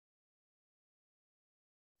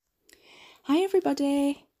Hi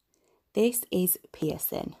everybody, this is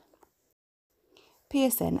Pearson.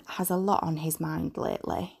 Pearson has a lot on his mind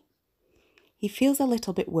lately. He feels a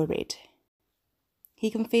little bit worried. He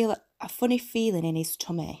can feel a funny feeling in his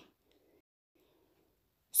tummy.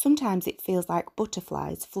 Sometimes it feels like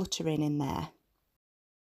butterflies fluttering in there.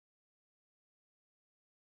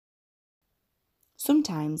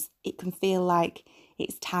 Sometimes it can feel like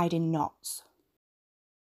it's tied in knots.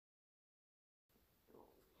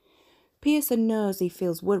 Pearson knows he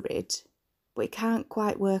feels worried, but he can't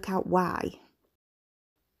quite work out why.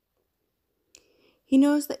 He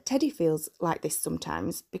knows that Teddy feels like this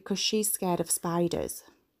sometimes because she's scared of spiders.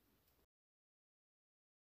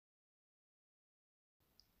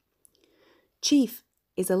 Chief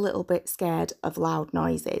is a little bit scared of loud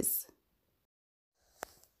noises.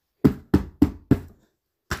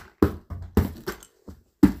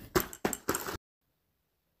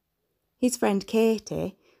 His friend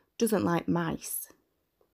Katie doesn't like mice.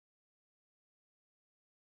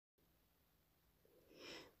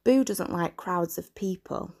 Boo doesn't like crowds of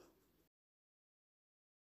people.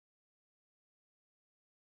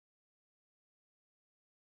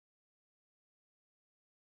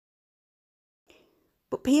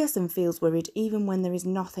 But Pearson feels worried even when there is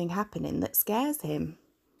nothing happening that scares him.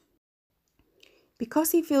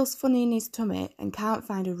 Because he feels funny in his tummy and can't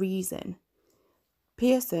find a reason,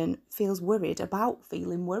 Pearson feels worried about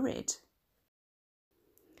feeling worried.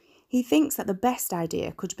 He thinks that the best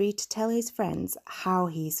idea could be to tell his friends how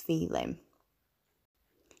he's feeling.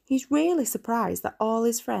 He's really surprised that all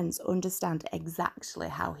his friends understand exactly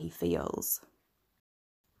how he feels.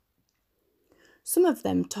 Some of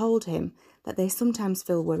them told him that they sometimes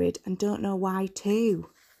feel worried and don't know why too.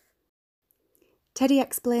 Teddy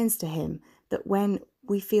explains to him that when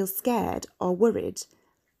we feel scared or worried,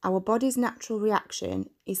 our body's natural reaction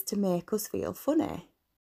is to make us feel funny.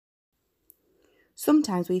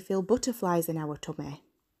 Sometimes we feel butterflies in our tummy.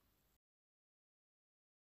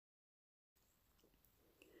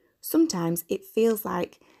 Sometimes it feels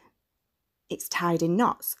like it's tied in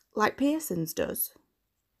knots, like Pearson's does.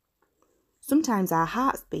 Sometimes our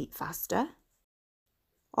hearts beat faster,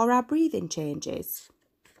 or our breathing changes.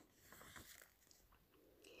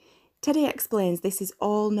 Teddy explains this is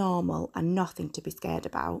all normal and nothing to be scared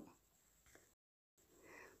about.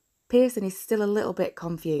 Pearson is still a little bit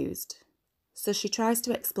confused, so she tries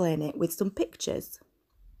to explain it with some pictures.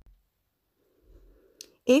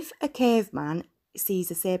 If a caveman sees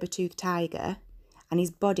a saber-toothed tiger and his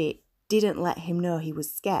body didn't let him know he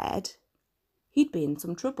was scared, he'd be in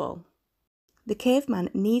some trouble. The caveman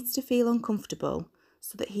needs to feel uncomfortable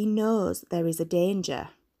so that he knows there is a danger.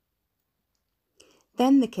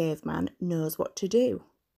 Then the caveman knows what to do.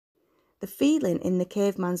 The feeling in the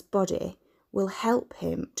caveman's body will help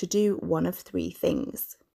him to do one of three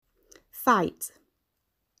things. Fight.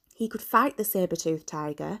 He could fight the saber-toothed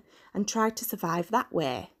tiger and try to survive that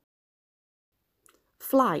way.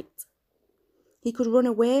 Flight. He could run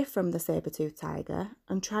away from the saber-toothed tiger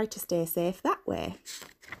and try to stay safe that way.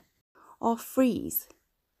 Or freeze.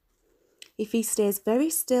 If he stays very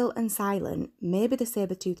still and silent, maybe the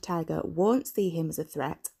saber-toothed tiger won't see him as a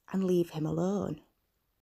threat and leave him alone.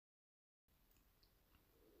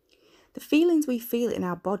 The feelings we feel in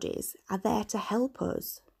our bodies are there to help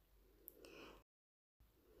us.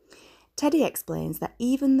 Teddy explains that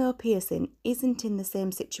even though Pearson isn't in the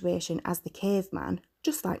same situation as the caveman,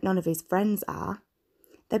 just like none of his friends are,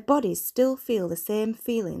 their bodies still feel the same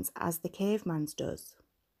feelings as the caveman's does.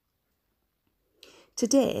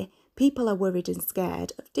 Today, people are worried and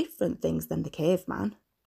scared of different things than the caveman.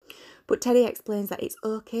 But Teddy explains that it's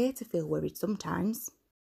okay to feel worried sometimes.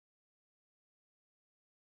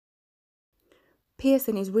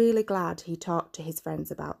 Pearson is really glad he talked to his friends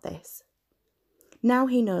about this. Now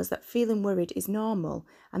he knows that feeling worried is normal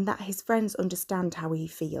and that his friends understand how he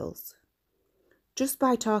feels. Just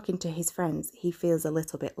by talking to his friends, he feels a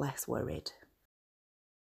little bit less worried.